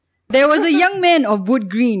There was a young man of Wood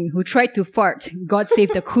Green who tried to fart. God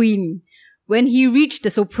save the Queen. When he reached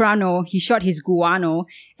the soprano, he shot his guano,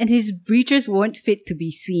 and his breeches weren't fit to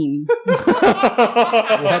be seen.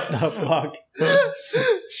 What the fuck?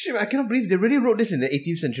 Shit, I cannot believe they really wrote this in the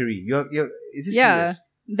 18th century. Is this serious?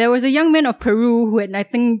 There was a young man of Peru who had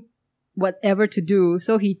nothing whatever to do,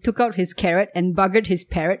 so he took out his carrot and buggered his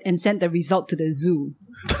parrot and sent the result to the zoo.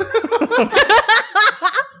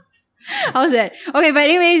 How's that? Okay, but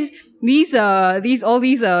anyways, all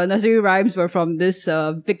these nursery rhymes were from this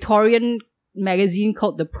Victorian magazine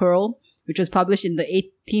called The Pearl, which was published in the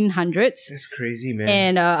 1800s. That's crazy, man.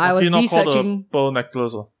 And I was researching. Pearl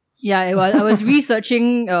necklace. Yeah, I was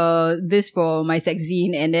researching this for my sex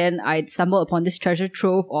zine, and then I stumbled upon this treasure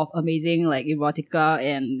trove of amazing like erotica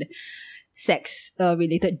and sex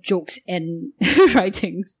related jokes and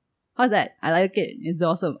writings. How's that? I like it. It's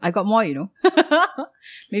awesome. I got more,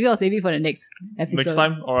 Maybe I'll save it for the next episode. Next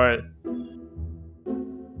time? Alright.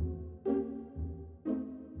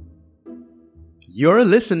 You're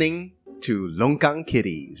listening to Longkang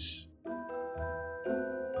Kitties.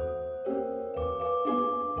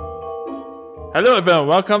 Hello everyone,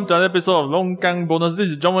 welcome to another episode of Longkang Bonus. This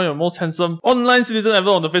is John Wayne, your most handsome online citizen ever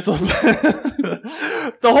on the face of the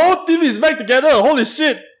planet. The whole team is back together, holy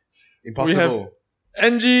shit! Impossible. We have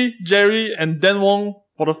Angie, Jerry, and Dan Wong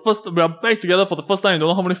we are back together for the first time in don't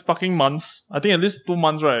know how many fucking months. I think at least 2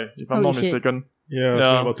 months, right? If I'm not mistaken. Yeah, it's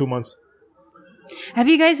been about 2 months. Have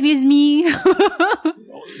you guys missed me?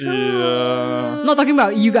 Yeah. Not talking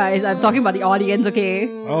about you guys, I'm talking about the audience, okay?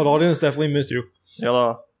 Oh, the audience definitely missed you. Yeah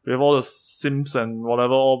lah. We have all the Sims and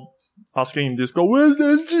whatever all asking in Discord, where's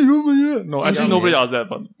Angie over here? No, actually nobody asked that,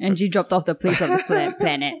 but... Angie dropped off the place of the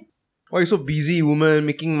planet. Why are you so busy, woman,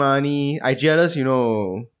 making money? I jealous,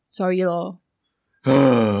 Sorry, lor.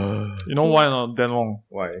 You know why not, Dan Wong?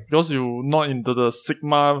 Why? Because you not into the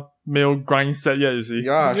Sigma male grind set yet, you see.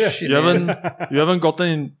 Yeah, shit, You haven't gotten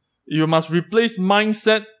in. You must replace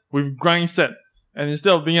mindset with grind set. And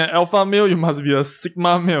instead of being an alpha male, you must be a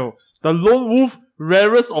Sigma male. The lone wolf,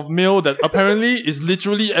 rarest of male that apparently is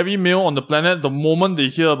literally every male on the planet the moment they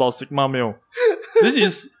hear about Sigma male. This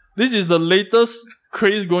is the latest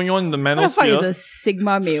craze going on in the manosphere. What the fuck is a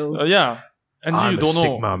Sigma male? Yeah. And I'm you a don't know.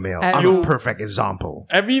 Sigma male. I'm a perfect example.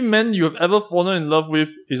 Every man you have ever fallen in love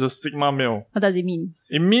with is a Sigma male. What does it mean?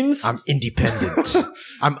 It means... I'm independent.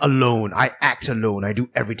 I'm alone. I act alone. I do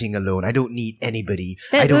everything alone. I don't need anybody.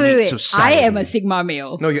 I don't need society. I am a Sigma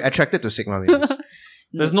male. No, you're attracted to Sigma males.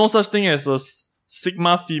 There's no such thing as a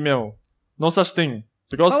Sigma female. No such thing.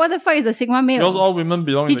 Because but what the fuck is a Sigma male? Because all women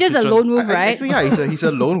belong in the kitchen. He's just a lone wolf, right? Actually, yeah, he's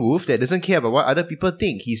a lone wolf that doesn't care about what other people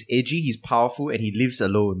think. He's edgy, he's powerful, and he lives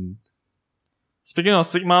alone. Speaking of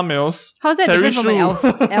Sigma males, how's that different from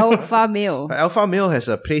an alpha male? An alpha male has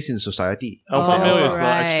a place in society. Alpha male is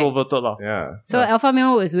extroverted lah. Yeah. So alpha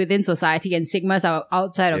male is within society and Sigmas are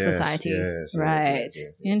outside of society. Yes, right.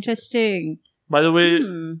 Yes. Interesting. By the way,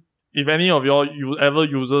 if any of y'all ever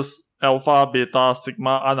uses alpha, beta,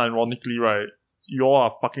 sigma unironically, right? You all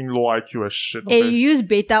are fucking low IQ as shit. Okay? Hey, you use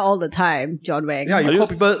beta all the time, John Wang. Yeah, you call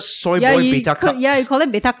people soy boy beta cucks. Yeah, you call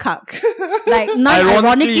them beta cucks. Like, not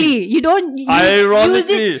ironically. You don't use it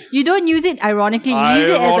ironically. You use it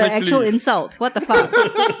as an actual insult. What the fuck?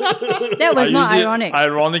 That was not ironic.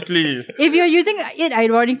 Ironically. If you're using it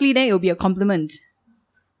ironically, then it will be a compliment.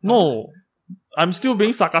 No. I'm still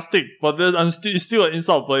being sarcastic, but then it's still an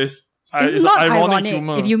insult, but it's not ironic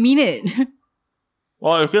humor. if you mean it.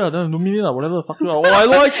 Oh, okay, then don't mean it, whatever, fuck you. Oh, I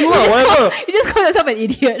like you, whatever. You just call yourself an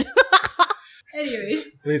idiot.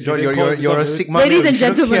 Anyways. John, you're a Sigma male. Ladies and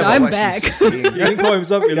gentlemen, I'm back. He didn't call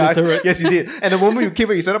himself illiterate. Yes, you did. And the moment you came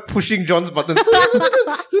in, you started pushing John's buttons.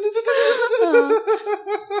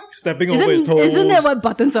 Stepping over his toes. Isn't that what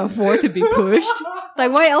buttons are for, to be pushed?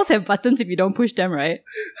 Like, why else have buttons if you don't push them, right?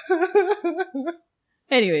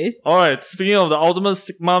 Anyways. Alright, speaking of the ultimate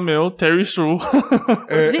Sigma male, Terry Shu.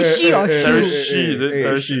 Is it she or Shu? Terry Shi, is it?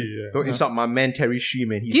 Terry Shi. Yeah. Don't insult my man Terry Shi,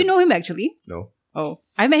 man. Do you know him actually? No. Oh.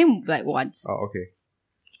 I met him like once. Oh, okay.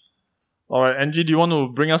 Alright, Angie, do you want to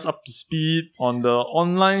bring us up to speed on the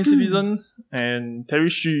online citizen and Terry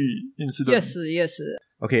Shi incident? Yes.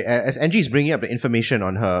 Okay, as Angie is bringing up the information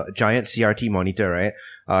on her giant CRT monitor, right?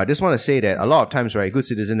 I just want to say that a lot of times, right, Good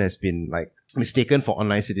Citizen has been like mistaken for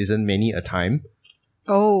Online Citizen many a time.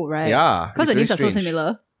 Oh, right. Yeah. Because the names are so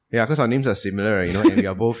similar. Yeah, because our names are similar, and we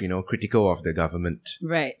are both, critical of the government.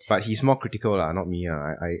 Right. But he's more critical, not me.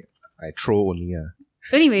 I troll only.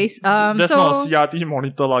 Anyways, That's not a CRT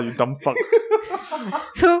monitor, you dumb fuck.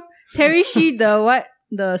 So, Terry Shi, the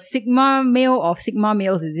the Sigma male of Sigma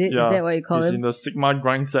males, is it? Yeah, Is that what you call he's him? in the Sigma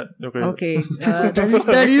grind set. Okay. Okay.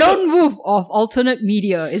 The lone wolf of alternate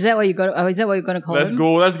media. Is that what you're gonna call him?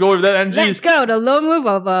 Let's go with that, Angie. Let's go. The lone wolf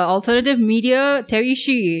of alternative media, Terry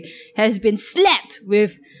Shi, has been slapped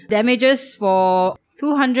with damages for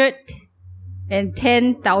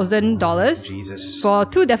 $210,000 Jesus. for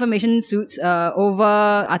 2 defamation suits over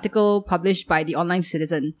article published by the Online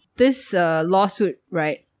Citizen. This lawsuit,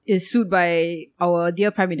 right, is sued by our dear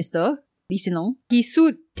Prime Minister, Lee Hsien Loong. He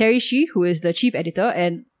sued Terry Shi, who is the chief editor,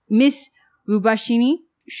 and Miss Rubashini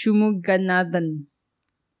Shumuganathan.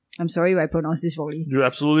 I'm sorry if I pronounced this wrongly. You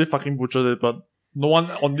absolutely fucking butchered it, but no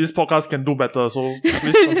one on this podcast can do better, so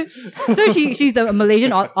please. So she's the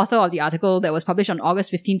Malaysian author of the article that was published on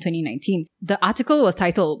August 15, 2019. The article was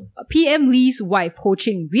titled, PM Lee's wife, Ho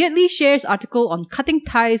Ching, weirdly shares article on cutting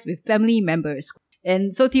ties with family members.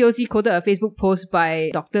 And so TOC quoted a Facebook post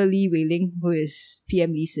by Dr. Lee Wei Ling, who is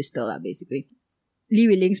PM Lee's sister, basically. Lee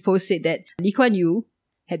Wei Ling's post said that Lee Kuan Yew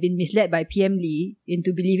had been misled by PM Lee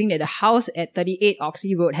into believing that the house at 38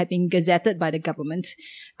 Oxley Road had been gazetted by the government,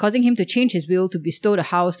 causing him to change his will to bestow the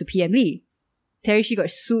house to PM Lee. Terry Shi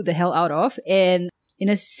got sued the hell out of, and in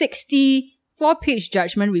a 64-page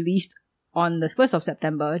judgment released on the 1st of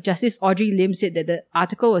September, Justice Audrey Lim said that the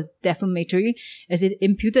article was defamatory as it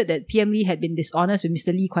imputed that PM Lee had been dishonest with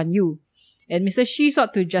Mr. Lee Kuan Yew. And Mr. Shi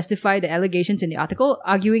sought to justify the allegations in the article,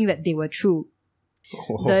 arguing that they were true.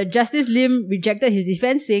 The Justice Lim rejected his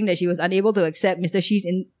defense, saying that she was unable to accept Mr. Shi's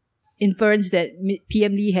inference that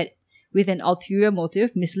PM Lee had, with an ulterior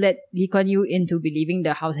motive, misled Lee Kuan Yew into believing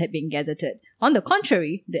the house had been gazetted. On the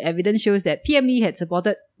contrary, the evidence shows that PM Lee had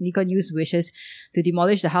supported Lee Kuan Yew's wishes to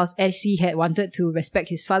demolish the house as he had wanted to respect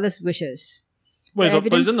his father's wishes. Wait,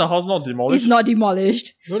 but isn't the house not demolished? It's not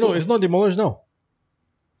demolished. No, it's not demolished now.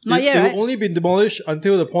 Not yet, It right? will only be demolished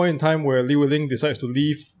until the point in time where Lee Wei Ling decides to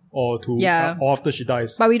leave or after she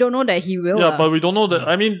dies. But we don't know that he will. Yeah, but we don't know that.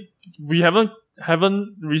 I mean, we haven't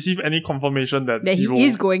received any confirmation that he will,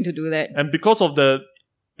 is going to do that. And because of the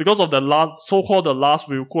last so-called the last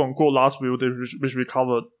will, quote unquote last will, which we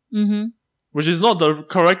covered, which is not the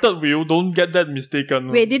corrected will. Don't get that mistaken.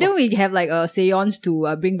 Wait, didn't we have like a seance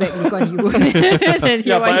to bring back Lee Kuan Yew?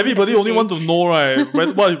 Yeah, but everybody only want to know, right?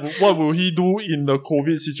 What will he do in the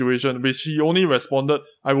COVID situation? Which he only responded,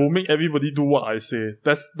 "I will make everybody do what I say."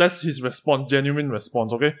 That's his response, genuine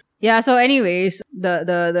response. Okay. Yeah. So, anyways,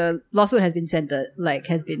 the lawsuit has been centered.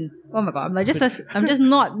 Oh my god! I'm just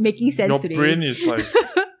not making sense Your today. brain is like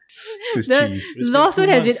Swiss The cheese. lawsuit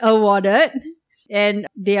has been awarded. And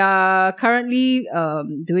they are currently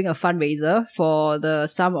doing a fundraiser for the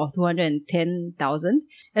sum of $210,000.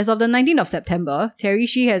 As of the 19th of September, Terry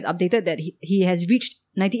Shi has updated that he has reached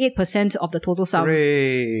 98% of the total sum.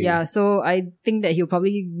 Hooray. Yeah, so I think that he'll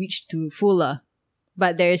probably reach to full.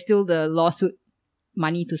 But there is still the lawsuit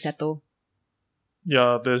money to settle.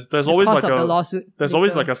 yeah. There's always cost like of a the lawsuit. there's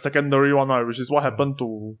always like a secondary one, right? Which is what happened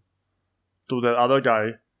to that other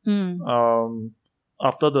guy.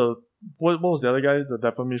 After the what was the other guy? The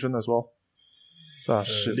defamation as well.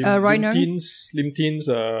 Shit. Roy Nguyen? Lim Tin's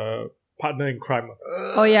partner in crime.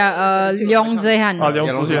 Oh yeah, Leong Zehan. Leong Leong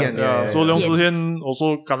Zihian. Zihian, yeah. So Leong Yeah. Zihian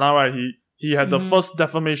also kena, right? He had the first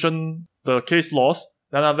defamation, the case lost.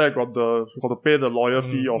 Then after that got to pay the lawyer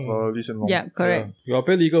fee of Lee Hsien Loong. Yeah, correct. You gotta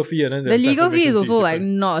pay legal fee and then The there's legal fee is defamation also fee, like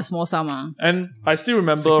not a small sum. And I still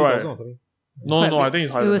remember, 60,000 right? or something. No, I think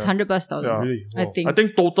it's higher. It was than that. 100,000+. Yeah. Really? I Wow. think. I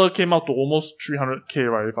think total came out to almost 300k,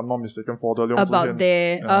 right? If I'm not mistaken, for the Leong About Zihian.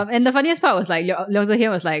 there. Yeah. And the funniest part was like Leong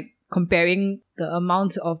Zehian was like comparing the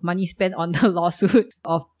amount of money spent on the lawsuit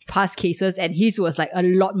of past cases, and his was like a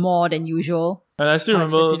lot more than usual. And I still How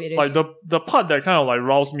remember, expensive it like, is. the part that kind of like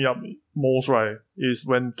roused me up most, right, is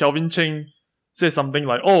when Kelvin Cheng said something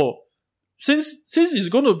like, "Oh, since it's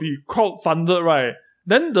going to be crowdfunded, right,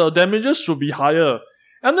 then the damages should be higher."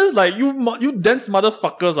 And it's like, you dense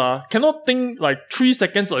motherfuckers, cannot think like 3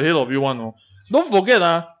 seconds ahead of you, no. Don't forget,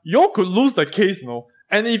 you could lose the case, no.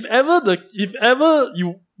 And if ever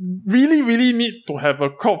you really, really need to have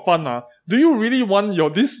a crowdfund, do you really want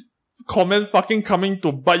this comment fucking coming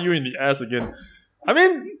to bite you in the ass again? I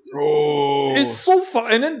mean, it's so far.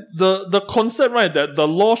 And then the concept, right, that the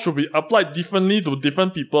law should be applied differently to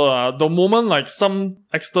different people, the moment like some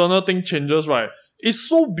external thing changes, right, it's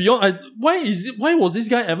so beyond. Why was this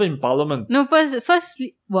guy ever in parliament? No,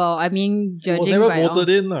 firstly, well, I mean, He was judging never by voted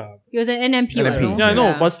in. he was an NMP. NMP. right, Yeah, I know,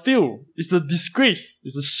 Yeah. but still, it's a disgrace.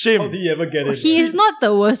 It's a shame. How did he ever get it? He is not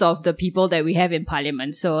the worst of the people that we have in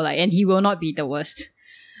parliament, so like, and he will not be the worst.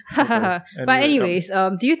 But Anyway, anyways,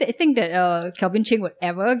 do you think that Kelvin Cheng would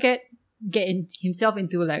ever get himself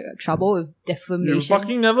into like trouble with defamation. You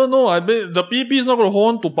fucking never know. I bet the PAP is not going to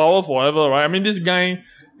hold on to power forever, right? I mean, this guy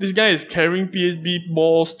is carrying PSB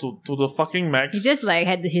balls to the fucking max. He just like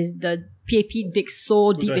had the PAP dick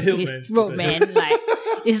so deep into his throat, man. Like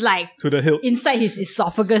it's like to the hilt inside his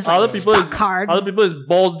esophagus. Other like people stuck hard. Other people is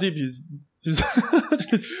balls deep. His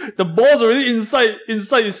the balls already inside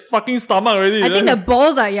his fucking stomach already. I think the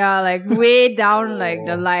balls are like way down like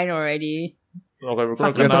the line already. Okay, we're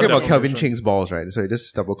talking about Kelvin Ching's balls, right? So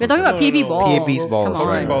just double. We're talking about PAP balls. PAP's balls, Come on.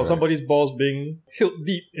 right? about somebody's balls being hilt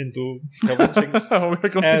deep into Kelvin Ching's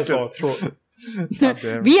ass or throat.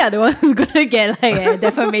 We are the ones who's gonna get like a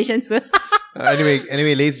defamation soon. Anyway,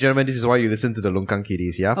 ladies and gentlemen, this is why you listen to the Longkang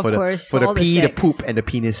Kiddies, yeah? Of For course, the for all pee, the the sex. poop, and the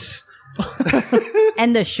penis.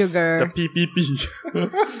 And the sugar. The PPP.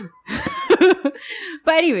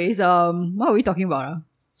 But anyways, what are we talking about?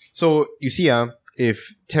 So you see,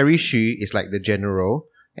 if Terry Xu is like the general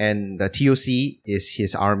and the TOC is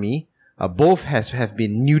his army, both have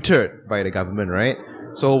been neutered by the government, right?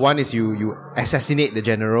 So one is you assassinate the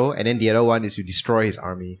general, and then the other one is you destroy his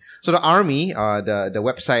army. So the army, the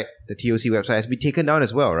website, the TOC website has been taken down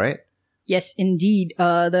as well, right? Yes, indeed.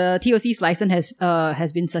 The TOC's license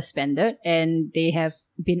has been suspended, and they have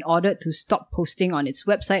been ordered to stop posting on its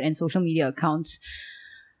website and social media accounts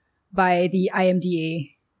by the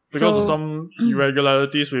IMDA. Because of some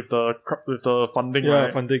irregularities with the funding, Yeah,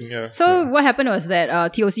 right? funding, yeah. So what happened was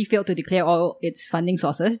that TOC failed to declare all its funding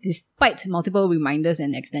sources. Despite multiple reminders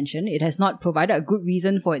and extension, it has not provided a good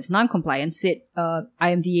reason for its non-compliance, said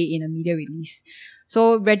IMDA in a media release.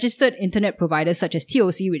 So registered internet providers such as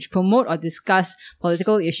TOC, which promote or discuss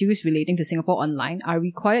political issues relating to Singapore online, are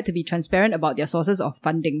required to be transparent about their sources of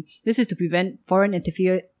funding. This is to prevent foreign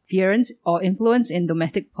interference or influence in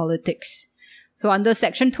domestic politics. So under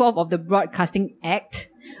Section 12 of the Broadcasting Act,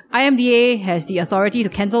 IMDA has the authority to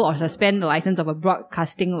cancel or suspend the license of a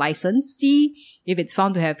broadcasting licensee if it's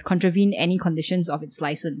found to have contravened any conditions of its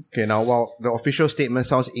license. Okay, now while the official statement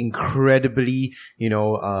sounds incredibly,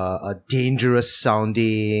 dangerous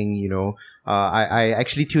sounding, I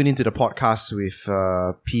actually tuned into the podcast with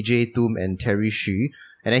PJ Tum and Terry Xu,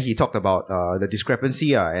 and then he talked about the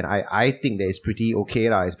discrepancy, and I think that it's pretty okay.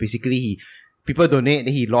 It's basically people donate,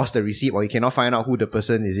 then he lost the receipt, or you cannot find out who the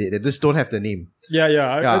person is. They just don't have the name.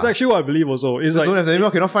 Yeah. That's actually what I believe also. It's like, don't have the name,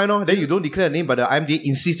 you cannot find out. Then you don't declare the name, but the IMDA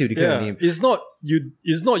insists you declare the name. It's not you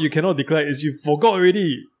cannot declare. It's you forgot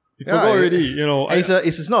already. And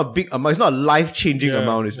it's not a big amount. It's not a life-changing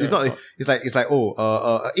amount. It's like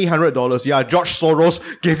 $800. Yeah, George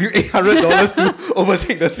Soros gave you $800 to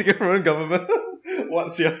overtake the Singaporean government.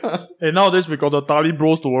 What's Hey, nowadays we got the Tali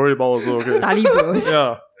Bros to worry about also, okay? Tali Bros.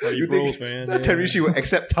 Yeah. You think that Terry Xu will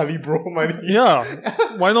accept Tali Bro money? Yeah.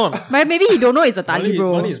 Why not? But maybe he don't know it's a Tali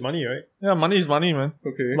Bro. Money is money, right? Yeah, money is money, man.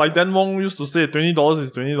 Okay. Like Dan Wong used to say, $20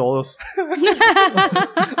 is $20. Did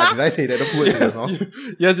I say that? Don't put words in your mouth.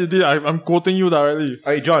 Yes, you did. I'm quoting you directly.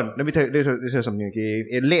 Hey, John, let me tell you something, okay?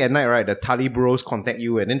 Late at night, right, the Tali Bros contact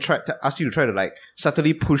you and then ask you to try to like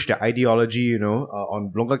subtly push their ideology,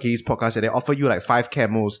 on Longkang Kiddies podcast, and they offer you like 5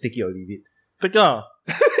 camels, take it or leave it. Take care.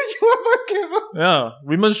 You want 5 camels? Yeah.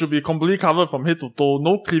 Women should be completely covered from head to toe.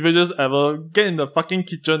 No cleavages ever. Get in the fucking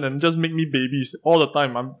kitchen and just make me babies all the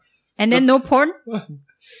time. And then no porn?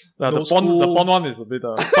 The porn one is a bit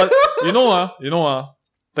but you know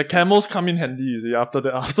the camels come in handy, you see, after.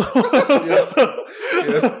 Yes. Big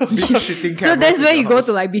shitting camels. So that's where you go house.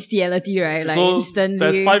 to like bestiality, right? Like So instantly.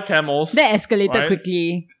 there's 5 camels. That escalated right?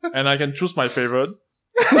 quickly. And I can choose my favorite.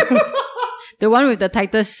 The one with the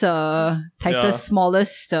tightest, Yeah.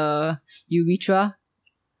 smallest urethra.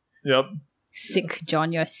 Yep. Sick,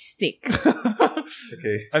 John, you're sick.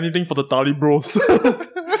 Okay. Anything for the Tali Bros.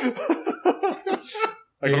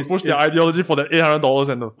 I can push their ideology for the $800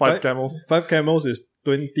 and the 5 Right? camels. 5 camels is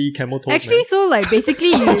 20 camel toes. Actually, so like basically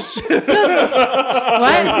you. So,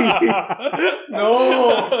 what?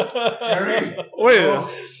 No! Harry! Wait.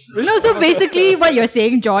 No, so basically what you're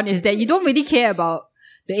saying, John, is that you don't really care about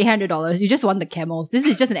the $800. You just want the camels. This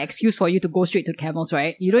is just an excuse for you to go straight to the camels,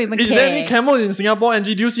 right? You don't even Is care. there any camels in Singapore,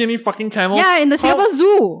 Angie? Do you see any fucking camels? Yeah, in the Singapore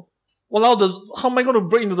Zoo. How am I going to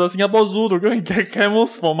break into the Singapore Zoo to go and get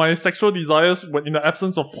camels for my sexual desires when in the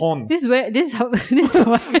absence of porn? This is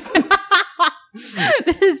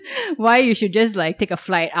why you should just like take a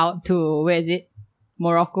flight out to, where is it?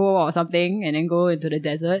 Morocco or something, and then go into the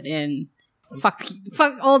desert and fuck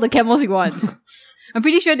all the camels you want. I'm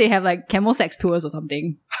pretty sure they have like camel sex tours or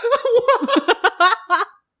something.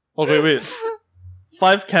 Okay, wait.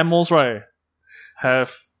 5 camels, right,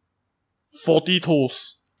 have 40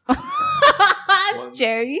 toes.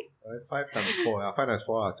 Jerry? 5 times 4, 5 times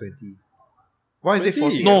 4 are 20. Why is it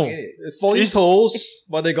 40? No. 40 toes,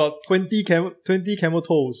 but they got 20 camel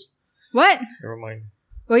toes. What? Never mind.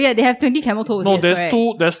 Oh yeah, they have 20 camel toes. No, yes,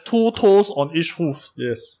 there's two toes on each hoof.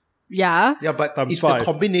 Yes. Yeah. Yeah, but Times it's 5. the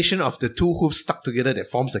combination of the two hooves stuck together that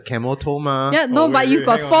forms a camel toe, ma. Yeah, no, wait, but you wait,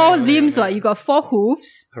 got hang on, 4 hang on, limbs, hang on. right? You got 4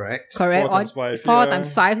 hooves. Correct. Correct. 4 times 5. 4 yeah.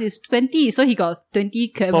 times 5 is 20. So he got 20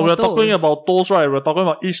 camel But we're toes. talking about toes, right? We're talking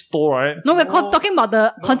about each toe, right? No, we're talking about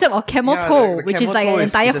the concept of camel toe, the which camel is like toe an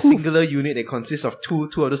entire is a hoof. singular unit that consists of two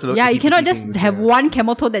of those little Yeah, you cannot just things, have yeah. one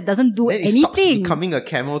camel toe that doesn't do Then it stops anything. becoming a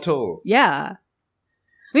camel toe. Yeah.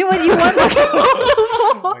 I mean, what do you want a camel toe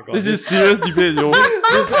Oh for? my God. This is serious debate, yo.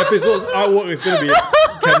 This episode's artwork is going to be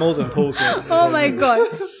camels and toes, man. Oh my god.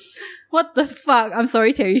 What the fuck? I'm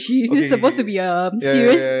sorry, Terry Shi. This is supposed to be a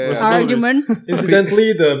serious yeah. argument.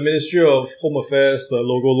 Incidentally, the Ministry of Home Affairs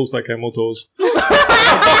logo looks like camel toes.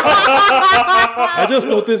 I just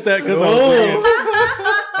noticed that because I was doing it.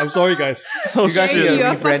 I'm sorry, guys. You guys Hey, need a you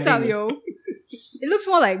are fucked up, rebranding. yo. It looks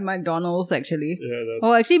more like McDonald's, actually. Yeah, that's...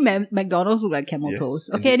 Oh, actually, McDonald's look like camel Yes, toes.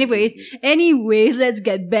 indeed, Okay, anyways, let's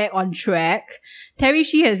get back on track. Terry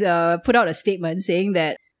Shi has put out a statement saying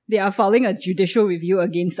that they are filing a judicial review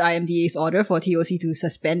against IMDA's order for TOC to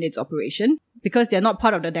suspend its operation because they're not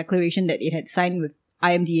part of the declaration that it had signed with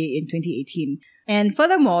IMDA in 2018. And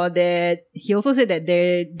furthermore, that he also said that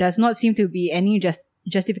there does not seem to be any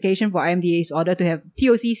justification for IMDA's order to have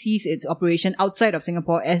TOC cease its operation outside of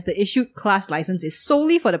Singapore as the issued class license is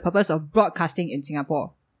solely for the purpose of broadcasting in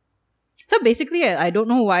Singapore. So basically, I don't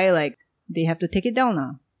know why they have to take it down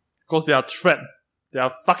now. Because they are threat. They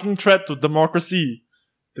are fucking threat to democracy.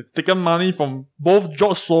 They've taken money from both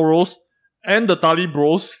George Soros and the Tali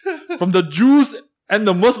Bros, from the Jews and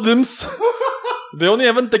the Muslims. They only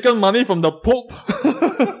haven't taken money from the Pope,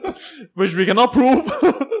 which we cannot prove.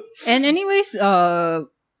 And anyways,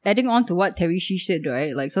 adding on to what Terry Shi said,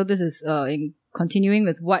 right? So this is in continuing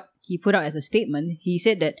with what he put out as a statement. He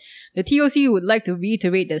said that the TOC would like to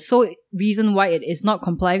reiterate the sole reason why it is not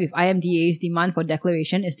complying with IMDA's demand for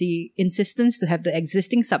declaration is the insistence to have the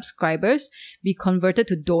existing subscribers be converted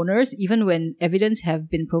to donors even when evidence have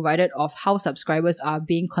been provided of how subscribers are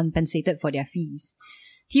being compensated for their fees.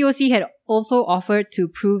 TOC had also offered to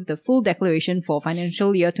prove the full declaration for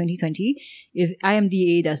financial year 2020 if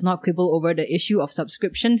IMDA does not quibble over the issue of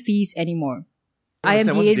subscription fees anymore.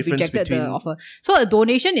 IMDA rejected the offer. So a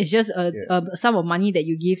donation is just a sum of money that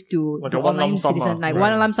you give to Like the a one online lump sum, citizen. right.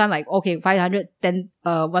 One lump sum, okay,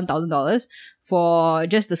 $1,000 for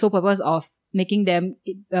just the sole purpose of making them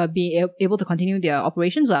be able to continue their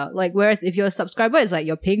operations. Whereas if you're a subscriber, it's like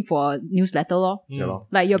you're paying for a newsletter. Yeah, lor.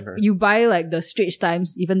 You buy the Straits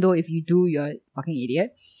Times, even though if you do, you're a fucking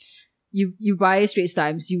idiot. You buy Straits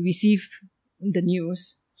Times, you receive the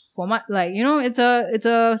news format. It's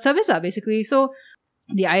a service, basically. So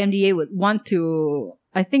the IMDA would want to,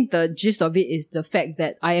 I think the gist of it is the fact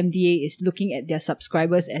that IMDA is looking at their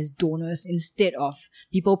subscribers as donors instead of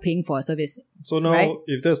people paying for a service. So now, right?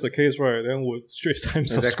 if that's the case, right, then would Straits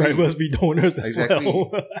Times Exactly. subscribers be donors as Exactly.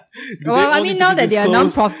 well? Now that they are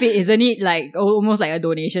non-profit, isn't it almost like a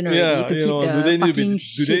donation already Yeah, to keep do they the need to fucking be?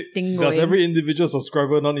 shit thing going? Does every individual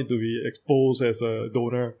subscriber not need to be exposed as a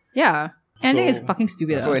donor? Yeah. And I think So- it's fucking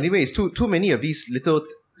stupid. So anyway, it's too many of these little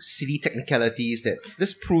silly technicalities that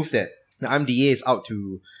just prove that the IMDA is out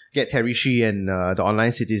to get Terry Shi and the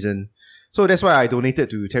Online Citizen. So that's why I donated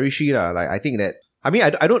to Terry Shi. I think that,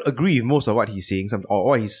 I don't agree with most of what he's saying, or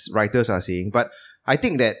what his writers are saying, but I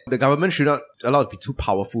think that the government should not allow it to be too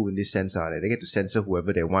powerful in this sense, that they get to censor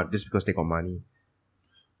whoever they want just because they got money.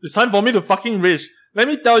 It's time for me to fucking rage. Let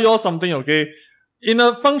me tell you all something, okay? In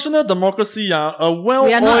a functional democracy, we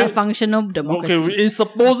are not a functional democracy. Okay, in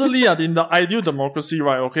supposedly in the ideal democracy,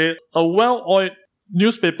 right, okay, a well-oiled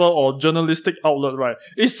newspaper or journalistic outlet, right,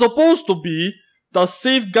 is supposed to be the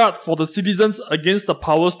safeguard for the citizens against the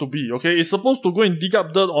powers to be, okay? It's supposed to go and dig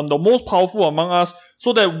up dirt on the most powerful among us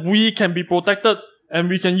so that we can be protected and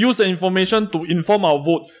we can use the information to inform our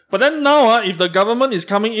vote. But then now, if the government is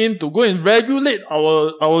coming in to go and regulate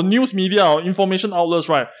our news media, our information outlets,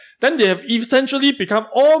 right, then they have essentially become,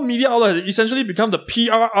 all media outlets have essentially become the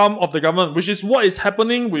PR arm of the government, which is what is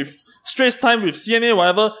happening with Straits Times, with CNA,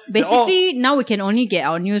 whatever. Basically, now we can only get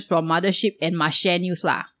our news from Mothership and Mashare News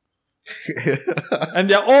lah. And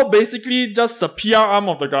they're all basically just the PR arm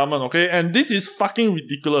of the government, okay? And this is fucking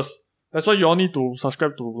ridiculous. That's why you all need to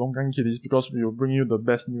subscribe to Longgang Kiddies, because we will bring you the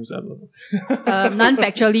best news ever.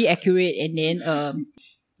 Non-factually accurate, and then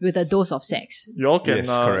with a dose of sex. Y'all can Yes,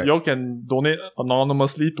 correct. y'all can donate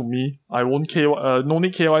anonymously to me. I won't no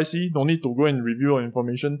need KYC, no need to go and review your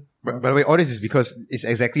information. By the way, all this is because it's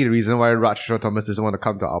exactly the reason why Raj Thomas doesn't want to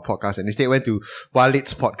come to our podcast and instead went to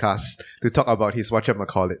Walid's podcast to talk about his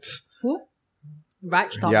whatchamacallits. Who?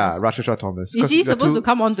 Raj Thomas. Yeah, Raj Thomas. Is he supposed to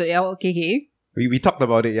come on to the LKK? We talked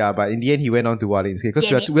about it, yeah, but in the end he went on to Walid's because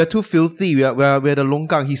we are too filthy. We are the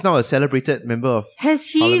Longkang. He's now a celebrated member of Has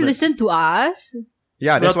he Parliament. listened to us?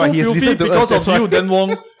 Yeah, that's We are why too he's filthy listened to because us. of you, Dan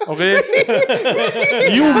Wong. Okay?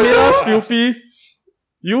 You made us filthy.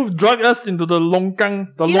 You've dragged us into the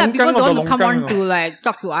Longkang. The See, like, people Longkang don't of want the to come on Longkang. to like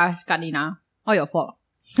talk to us, Kanina. All your fault.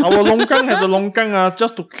 Our Longkang has a Longkang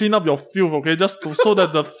just to clean up your filth, okay? Just to, so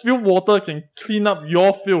that the filth water can clean up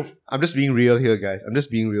your filth. I'm just being real here, guys. I'm just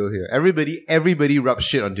being real here. Everybody rubs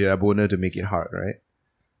shit on their boner to make it hard, right?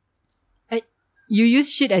 You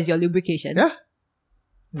use shit as your lubrication. Yeah.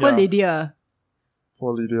 Poor Yeah. Lydia.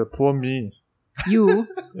 Poor Lydia, poor me. You.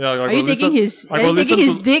 Yeah, Are you taking his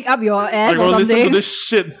listen dick up your I ass or gotta listen to something? this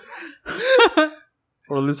shit.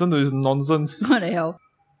 Or listen to this nonsense. What the hell?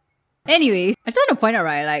 Anyways, I just want to point out,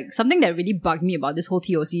 right, like, something that really bugged me about this whole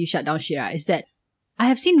TOC shutdown shit, right, is that I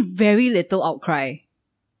have seen very little outcry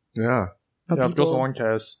Yeah. from Yeah, people. because no one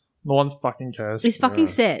cares. No one fucking cares. It's fucking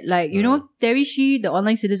Yeah. sad. Like, you know, Terry Shi, the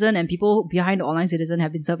Online Citizen, and people behind the Online Citizen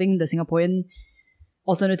have been serving the Singaporean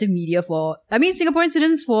alternative media for, Singaporean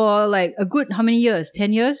citizens for like a good, how many years?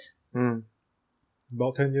 10 years?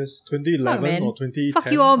 About 10 years. 2011 man. or 2010.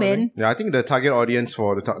 Fuck you all, I think. man. Yeah, I think the target audience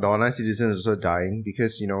for the Online Citizen is also dying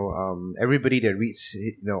because, everybody that reads,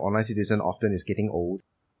 Online Citizen often is getting old.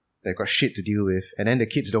 They've got shit to deal with. And then the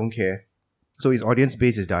kids don't care. So his audience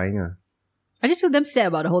base is dying. I just feel damn sad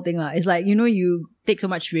about the whole thing. It's like, you take so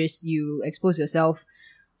much risk, you expose yourself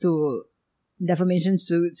to defamation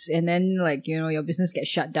suits, and then, like, your business gets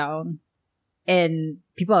shut down. And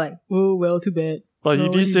people are like, oh, well, too bad. But he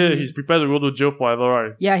No, did say you- he's prepared to go to jail forever,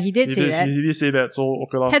 right? Yeah, he did say that. He did say that, so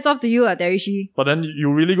okay lah. Hats off to you, Terry Shi. But then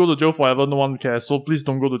you really go to jail forever, no one cares. So please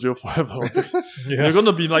don't go to jail forever. Okay? Yeah. You're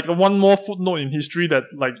gonna be like one more footnote in history that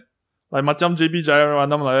like Macam JB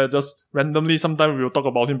Jayaranam like that, just randomly sometime we will talk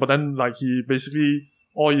about him. But then like he basically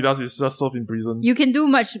all he does is just serve in prison. You can do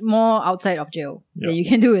much more outside of jail than you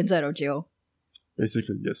can do inside of jail.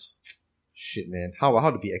 Basically, yes. Shit, man. How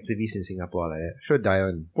to be activists in Singapore like that? Should die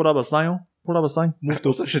on. Put up a sign. Oh. Put up a sign. Move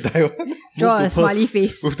to should die on. Draw to a Perth. smiley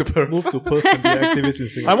face. Move to Perth. Move to Perth and be activists in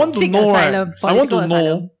Singapore. I want to Seek know, asylum, right? I want to political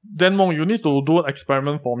asylum. know. Dan Wong, you need to do an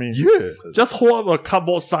experiment for me. Yeah. Just hold up a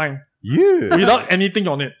cardboard sign Yeah. without anything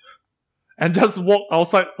on it, and just walk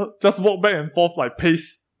outside. Just walk back and forth like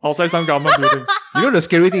pace outside some government building. You know the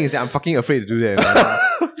scary thing is that I'm fucking afraid to do that.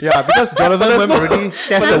 Man. Yeah, because Jonathan went already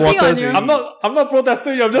test the Nothing on waters. your- Already. I'm not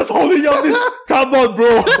protesting. I'm just holding up this cardboard, bro.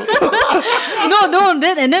 No,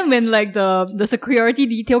 then when like the security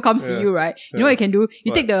detail comes to you, right? You know what you can do?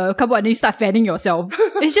 You take the cupboard and then you start fanning yourself.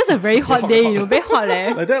 It's just a very hot day, very hot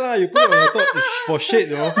Like that lah, you put it on your top for shade, For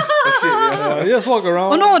shade, yeah. You just walk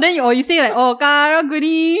around. Oh no, then you say like, oh,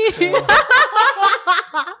 karaguni.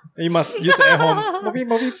 And you must use the air horn. Bobby,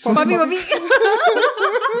 Bobby, Bobby, Bobby.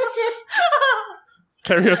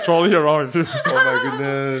 Carry a trolley around with you. Oh my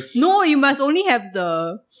goodness. No, you must only have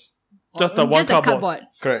Just the one the cardboard.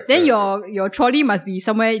 Correct. Then correct. your trolley must be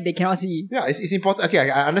somewhere they cannot see. Yeah, it's important. Okay,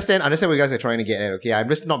 I understand what you guys are trying to get at. Okay, I'm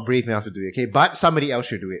just not brave enough to do it. Okay, but somebody else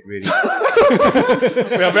should do it. Really,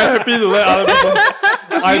 We are very happy to let other people.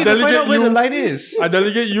 I we need to find out delegate where the you. line is. I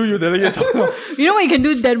delegate you. You delegate someone. You know what you can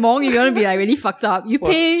do, Dan Mong? You're gonna be like really fucked up. You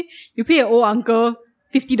pay an old uncle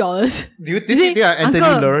 $50. Do you think they are Anthony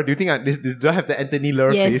Uncle. Lur? Do you think do I have the Anthony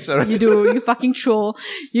Lur Yes, face? Alright. you do. You fucking troll.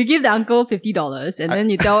 You give the uncle $50 and then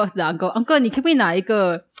you tell the uncle, Uncle, 你可不可以拿一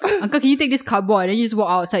个 Uncle, can you take this cardboard and then you just walk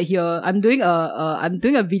outside here? I'm doing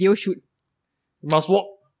a video shoot You must walk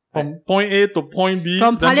from point A to point B.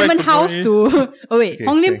 from then back Parliament to House point A. to Okay,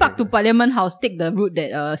 Hong Lim okay, Park okay. to Parliament House. Take the route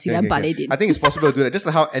that Silam Palay did. I think it's possible to do that. Just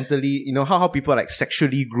like how Anthony, how people like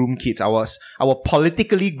sexually groom kids. I will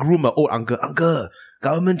politically groom an old uncle. Uncle,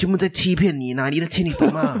 government 全部在欺骗你拿你的钱你懂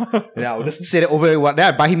吗? Yeah, I will just say that over and over. Then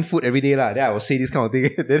I buy him food every day lah. Then I will say this kind of thing.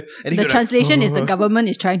 Then, and The translation is the government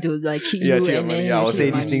is trying to like cheat you, cheat and money. then Yeah, I you will cheat say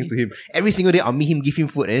money. these things to him. Every single day I'll meet him, give him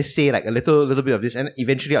food, and then say like a little bit of this, and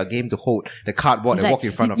eventually I'll get him to hold the cardboard It's and like, walk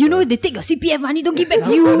in front of you the- know they take your CPF money, don't give back to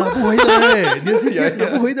you. 拿不回的嘞，你的 CPF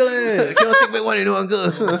拿不回的嘞 ，cannot take back one, you know, uncle.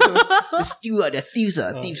 They steal they're thieves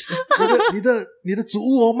thieves. 你的祖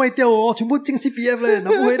屋卖掉全部进 CPF 嘞，拿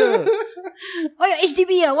不回的。Oh, your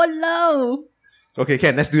HDB, walao. Okay,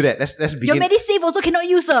 Ken, let's do that. Let's begin. Your MediSave also cannot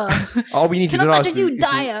use, sir. All we need to do Cannot now touch it, you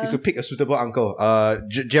die, is to pick a suitable uncle.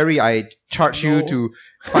 Jerry, I charge you to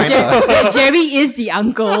find Jerry is the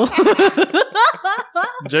uncle.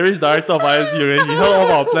 Jerry's director of ISD already. He heard all of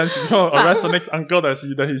our plans. He's going to arrest the next uncle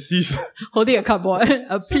that he sees. Holding a cardboard.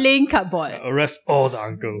 A plain cardboard. Arrest all the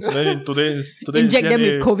uncles. Then today Inject them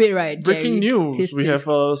CNA, with COVID, right? Breaking Jerry? news. We have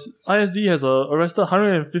ISD has arrested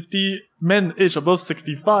 150 men aged above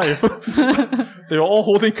 65. They were all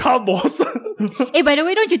holding cardboards. Hey, by the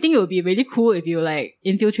way, don't you think it would be really cool if you like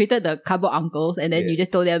infiltrated the cardboard uncles and then you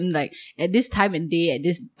just told them like at this time and day at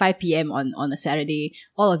this 5 p.m. on a Saturday,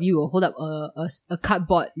 all of you will hold up a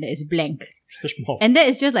cardboard that is blank. Flash mob. And that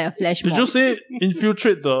is just like a flash mob. Did you say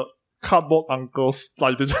infiltrate the cardboard uncles?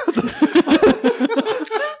 Like, did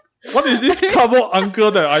what is this cardboard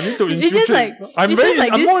uncle that I need to infiltrate? It's just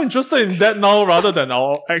like, I'm more interested in that now rather than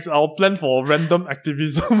our plan for random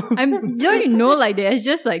activism. don't you know like there's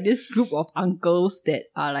just like this group of uncles that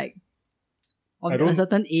are like of a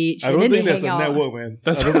certain age. I don't think there's a network, man.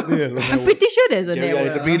 I don't think there's a network. I'm pretty sure there's a Yeah, network.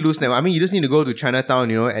 it's a pretty loose network. I mean, you just need to go to Chinatown,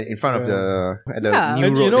 in front of the new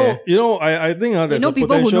And road there. I think there's a people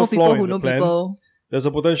who potential know flaw people in who the know plan. people. There's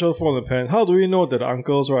a potential flaw in the plan. How do we know that the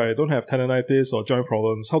uncles, right, don't have tendinitis or joint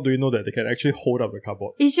problems? How do we know that they can actually hold up the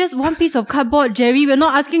cardboard? It's just one piece of cardboard, Jerry. We're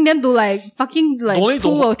not asking them to like fucking like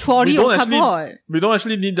pull a trolley of cardboard. We don't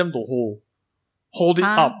actually need them to hold it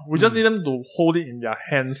up. We just need them to hold it in their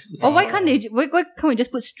hands. Or why can't we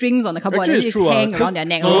just put strings on the cardboard Actually, and it's just true, hang around their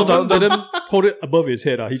neck? So don't let them hold it above his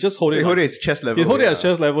head. He just hold it. They hold it at his chest level. He hold it at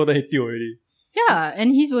chest level, then he tilt already. Yeah,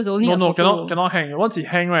 and his was only No, cannot hang. Once he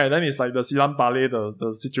hang, right, then it's like the Silam Palay,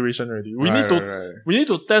 the situation already. We need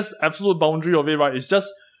to test absolute boundary of it, right?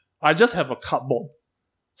 I just have a cardboard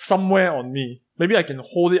somewhere on me. Maybe I can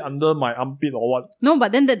hold it under my armpit or what. No,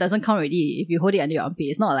 but then that doesn't count already if you hold it under your armpit.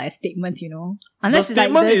 It's not like a statement, Unless The the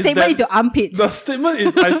statement statement is your armpit. The statement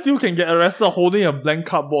is I still can get arrested holding a blank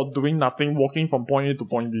cardboard, doing nothing, walking from point A to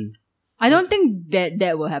point B. I don't think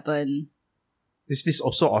that will happen. This is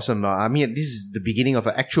also awesome. I mean, this is the beginning of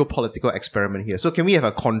an actual political experiment here. So can we have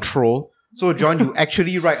a control? So John, you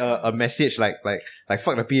actually write a message like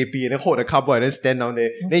fuck the PAP and then hold the cardboard and then stand down there.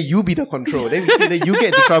 Then you be the control. Then we see that you get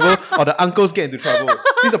into trouble or the uncles get into trouble.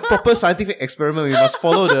 This is a proper scientific experiment. We must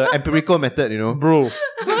follow the empirical method, Bro.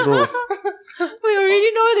 We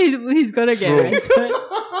already know that he's gonna get arrested.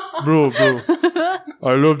 Bro.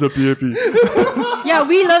 I love the PAP. Yeah,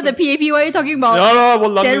 we love the PAP. What are you talking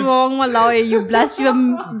about? Dan Wong, walao, you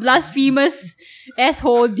blasphemous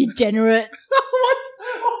asshole degenerate. What?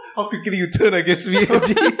 How quickly you turn against me,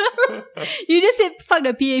 MG? You just said fuck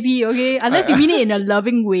the PAP, okay? Unless you mean it in a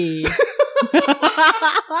loving way.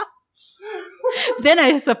 Then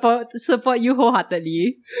I support you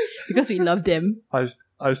wholeheartedly because we love them. I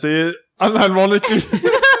say it unironically.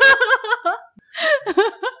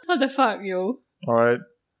 What the fuck, yo? Alright.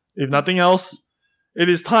 If nothing else, it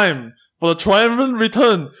is time for the triumphant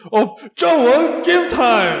return of John Wang's Game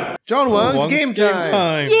Time! John Wang's Game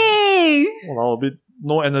Time! Yay! Well, a bit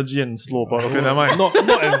no energy and slow, but okay, never mind. Not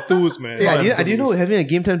enthused, man. Hey, I didn't know we're having a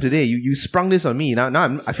game time today. You sprung this on me. Now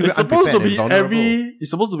I feel It's supposed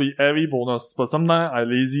to be every bonus, but sometimes I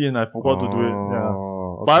lazy and I forgot to do it. Yeah.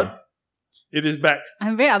 Okay. But it is back.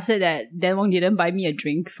 I'm very upset that Dan Wong didn't buy me a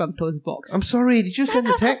drink from Toast Box. I'm sorry, did you send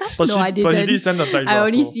the text? But No, I But he didn't. did send the text. I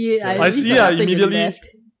only so. see it. I only see saw it, after you immediately. left.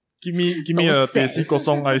 Give me So a sad. Teh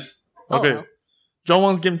Kosong ice. Okay. Oh. John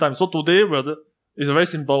Wang's Game Time. So today it's a very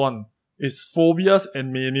simple one. It's phobias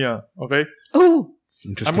and mania. Okay. Oh, I'm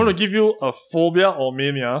Interesting. going to give you a phobia or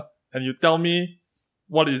mania, and you tell me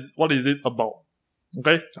what is it about.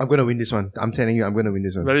 Okay. I'm gonna win this one. I'm telling you, I'm gonna win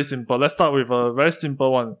this one. Very simple. Let's start with a very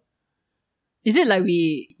simple one. is it like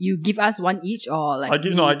you give us one each or like I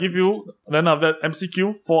give you. Then after that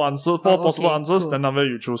MCQ, four possible okay, answers. cool. Then after that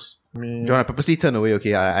you choose. John, I purposely turn away,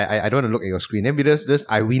 okay? I don't want to look at your screen. Then because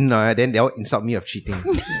I win, then they'll insult me of cheating.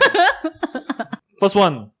 First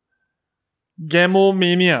one.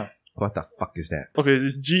 Gamomania. What the fuck is that? Okay,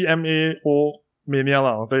 it's GMAO mania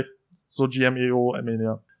lah, okay? So GMAO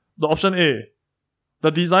mania. The option A,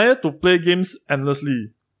 the desire to play games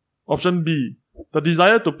endlessly. Option B, the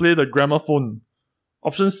desire to play the gramophone.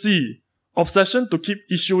 Option C, obsession to keep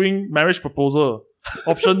issuing marriage proposal.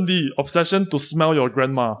 Option D, obsession to smell your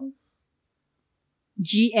grandma.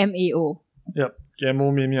 GMAO? Yep,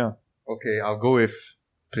 Gamomania. Okay, I'll go with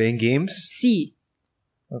playing games. C.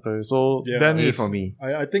 Okay, so Yeah. then A it's for me.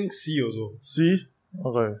 I think C also. C.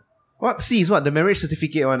 Okay. What? C is what? The marriage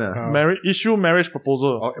certificate one? Issue marriage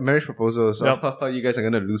proposal. Oh, marriage proposal. So Yep. you guys are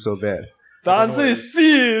gonna lose so bad. The answer is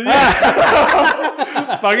C.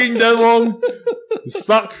 Fucking Dan Wong. You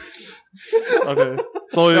suck. Okay.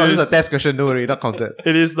 So No, this is a test question. Don't worry, not counted.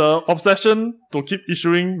 it is the obsession to keep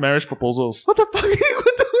issuing marriage proposals. What the fuck are you going to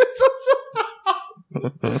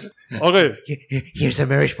do? Okay. Here's a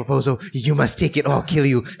marriage proposal. You must take it or I'll kill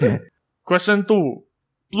you. Question 2.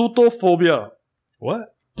 Plutophobia.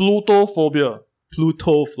 What? Plutophobia.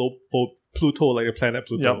 Pluto, like the planet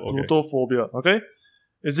Pluto. Yeah, Okay. plutophobia. Okay.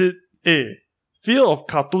 Is it A. Fear of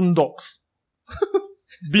cartoon dogs?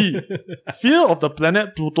 B. Fear of the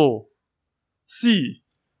planet Pluto? C.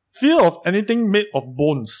 Fear of anything made of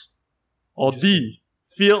bones? Or D.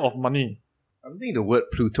 Fear of money? I don't think the word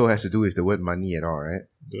Pluto has to do with the word money at all, right?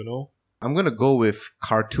 Don't know. I'm gonna go with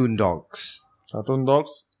cartoon dogs. Cartoon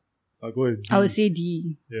dogs? I'll go with D. I would say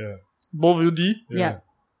D. Yeah. Both of you D? Yeah.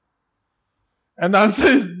 And the answer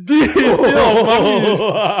is D. Fear of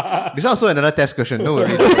money. This is also another test question. No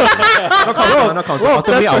worries. Not counted. Not counted.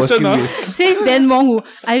 Ultimately, I will test steal question, you. Says Dan Wong who,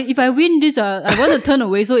 if I win this, I want to turn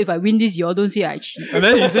away, so if I win this, y'all don't say I cheat. And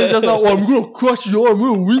then he said just now, I'm going to crush you. I'm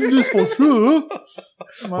going to win this for sure.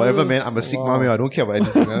 Whatever, man. I'm a Sigma male. I don't care about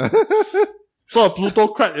anything. So a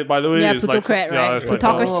plutocrat, by the way, Yeah, is like... plutocrat, right? it's like,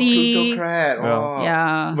 Plutocracy. Plutocrat. Oh.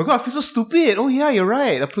 Yeah. Oh my god, I feel so stupid. Oh yeah, you're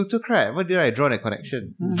right. A plutocrat. Why did I draw that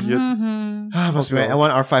connection? Mhm. Must be right. I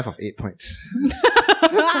want R5 of 8 points.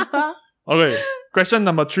 Okay, question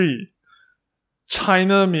number 3.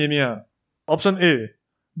 China mania. Option A.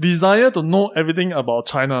 Desire to know everything about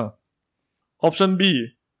China. Option B.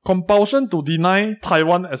 Compulsion to deny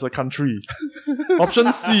Taiwan as a country.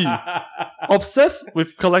 Option C. Obsessed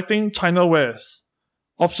with collecting China wares.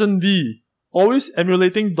 Option D. Always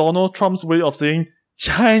emulating Donald Trump's way of saying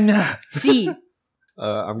China. C.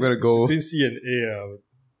 I'm gonna go. Between C and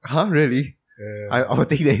A. Huh? Really? I would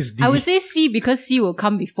think that is D. I would say C because C will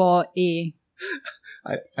come before A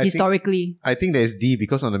I think, historically. I think there's D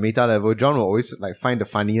because on the meta level, John will always like find the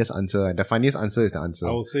funniest answer, and the funniest answer is the answer.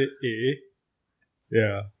 I will say A.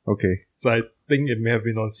 Yeah. Okay. So I think it may have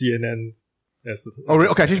been on CNN. As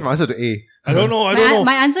Okay, I changed my answer to A. I don't know. I don't know.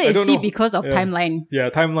 My answer I is don't C know. because of Yeah. timeline. Yeah,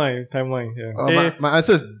 timeline. Yeah. My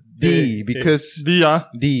answer is D A. because D,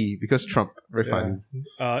 D because Trump. Very funny.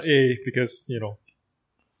 A because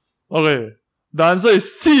Okay. The answer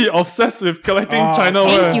is C. Obsessed with collecting China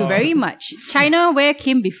Thank ware. you very much. China where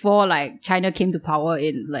came before China came to power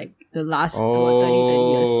in the last 30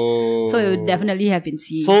 years. So it would definitely have been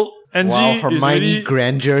C. So, NG Wow, is Hermione already...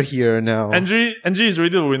 Granger here now. NG is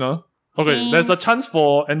already the winner. Okay, Thanks. there's a chance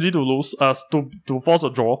for NG to lose, to force a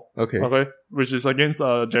draw. Okay. Okay, which is against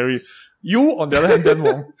Jerry. You, on the other hand, Dan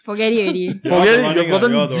Wong. Forget it already. Forget it, you've you're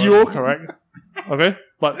gotten the 0 running. correct. Okay,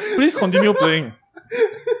 but please continue playing.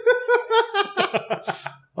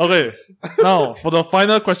 Okay, now for the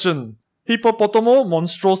final question. Hippopotamus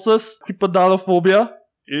monstrosus quipedalophobia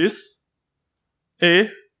is A.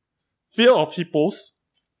 Fear of hippos.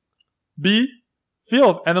 B. Fear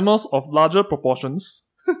of animals of larger proportions.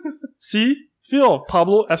 C. Fear of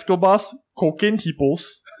Pablo Escobar's cocaine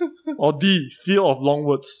hippos. Or D. Fear of long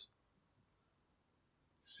words.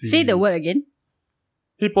 Say the word again.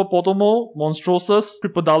 Hippopotamus monstrosus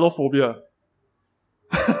quipedalophobia.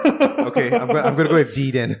 Okay, I'm gonna go with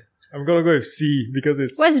D then. I'm gonna go with C because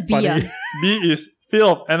it's What's B? funny. B is fear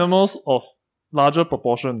of animals of larger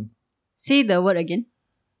proportion. Say the word again.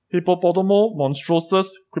 Hippopotamus monstrosus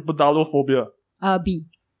quipedalophobia. B.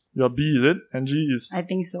 Your B, is it? NG is... I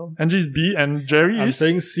think so. NG is B and Jerry I'm is...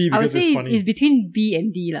 saying C I would because it's say funny. it's between B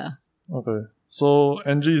and D lah. Okay. So,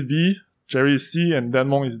 NG is B, Jerry is C, and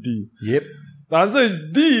Danmong is D. Yep. The answer is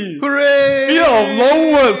D! Hooray! Fear of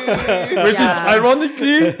long words! Which is Yeah.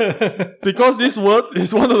 ironically, because this word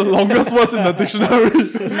is one of the longest words in the dictionary.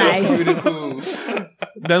 Nice. Beautiful.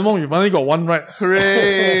 Danmong, you finally got one right.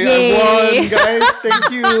 Hooray! Yay. I won, guys.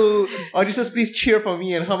 Thank you. Audiences, please cheer for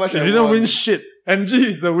me and how much You I didn't won. win shit. NG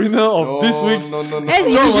is the winner of this week's... No. As I'm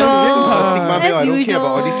usual. a Sigma male. I don't As care about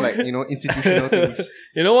all these usual. institutional things.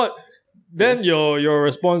 You know what? Then Yes. your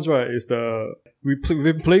response, right, is we've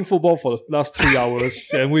been playing football for the last 3 hours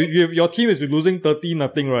and your team has been losing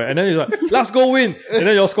 30-0, right? And then it's like, let's go win! And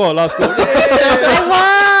then you score a last goal. I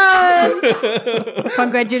won!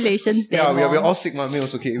 Congratulations, Yeah, Dan we're Wong. all Sigma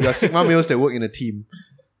males, okay? We are Sigma males that work in a team.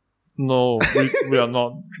 No, we are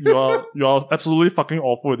not. You are absolutely fucking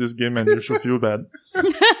awful at this game and you should feel bad.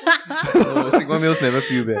 Sigma males never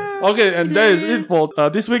feel bad. Okay, and that is it for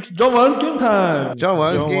this week's John Wan's Game Time. John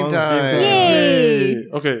wants John game wants time. game time. Yay!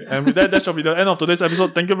 Okay, and with that shall be the end of today's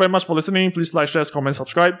episode. Thank you very much for listening. Please like, share, comment,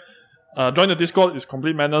 subscribe. Join the Discord. It's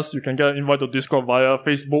Complete Madness. You can get an invite to Discord via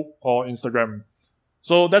Facebook or Instagram.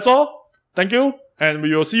 So that's all. Thank you, and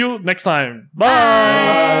we will see you next time.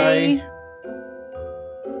 Bye. Bye.